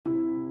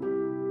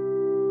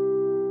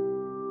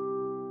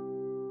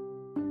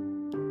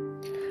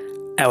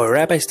Our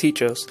rabbis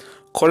teach us,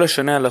 כל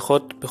השנה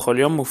הלכות בכל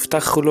יום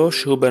מובטח לו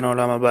שהוא בן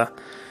העולם הבא.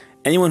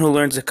 Anyone who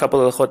learns a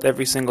couple of halachot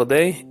every single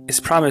day is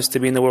promised to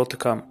be in the world to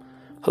come.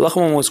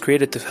 Halacha was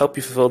created to help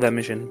you fulfill that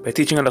mission by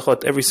teaching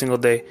halachot every single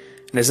day,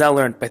 and is now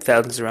learned by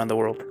thousands around the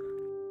world.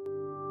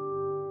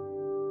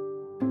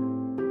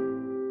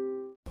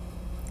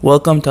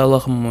 Welcome to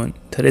Halacha Moment.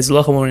 Today's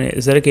Halacha Moment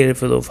is dedicated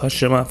for the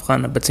Hashema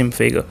Avchana Batzim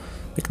Feiga.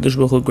 The Kadosh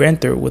Baruch Hu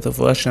grant her with a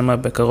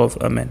Hashema Bekarov.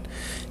 Amen.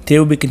 Today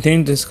we'll be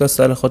continuing to discuss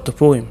the halachot of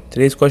Purim.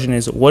 Today's question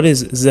is, what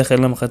is Zecher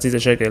Lemachatzit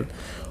Hashekel?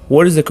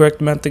 What is the correct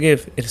amount to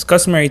give? It is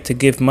customary to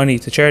give money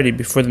to charity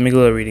before the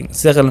Megillah reading,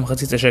 Zecher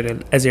Lemachatzit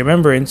Hashekel, as a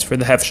remembrance for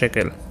the half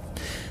shekel.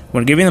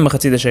 When giving the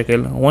Machatzit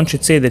Hashekel, one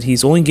should say that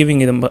he's only giving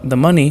the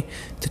money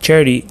to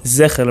charity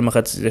Zecher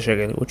Lemachatzit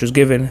Hashekel, which was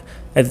given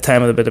at the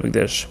time of the Beit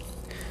HaMikdash.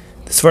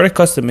 The Sephardic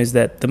custom is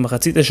that the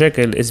Machatzit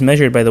Hashekel is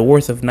measured by the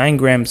worth of 9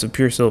 grams of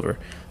pure silver,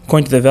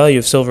 according to the value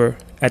of silver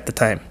at the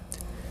time.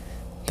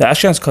 The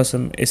Ashkenaz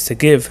custom is to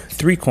give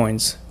 3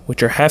 coins,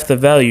 which are half the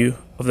value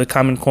of the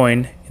common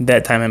coin in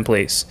that time and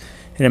place.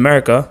 In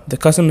America, the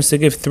custom is to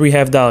give 3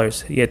 half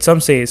dollars, yet some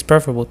say it's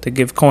preferable to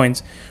give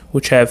coins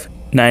which have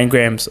 9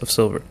 grams of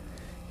silver.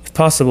 If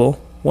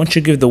possible, one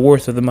should give the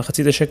worth of the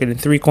Machatzit Hashekel in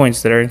 3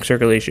 coins that are in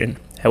circulation.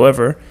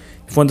 However,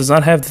 if one does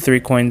not have the 3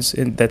 coins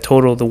that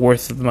total the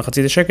worth of the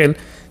Machatzit Hashekel,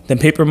 then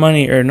paper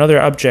money or another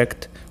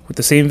object with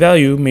the same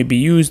value may be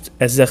used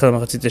as Zecher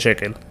Machatzit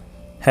Hashekel.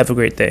 Have a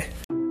great day.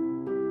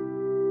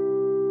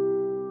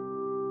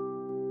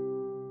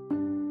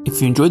 If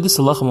you enjoyed this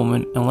Halacha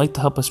moment and would like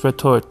to help us spread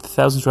Torah to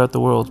thousands throughout the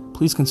world,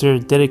 please consider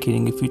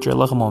dedicating a future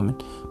Halacha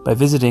moment by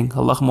visiting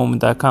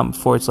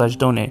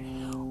halachamoment.com/donate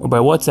or by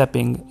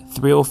WhatsApping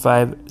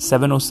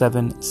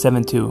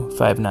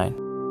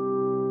 305-707-7259.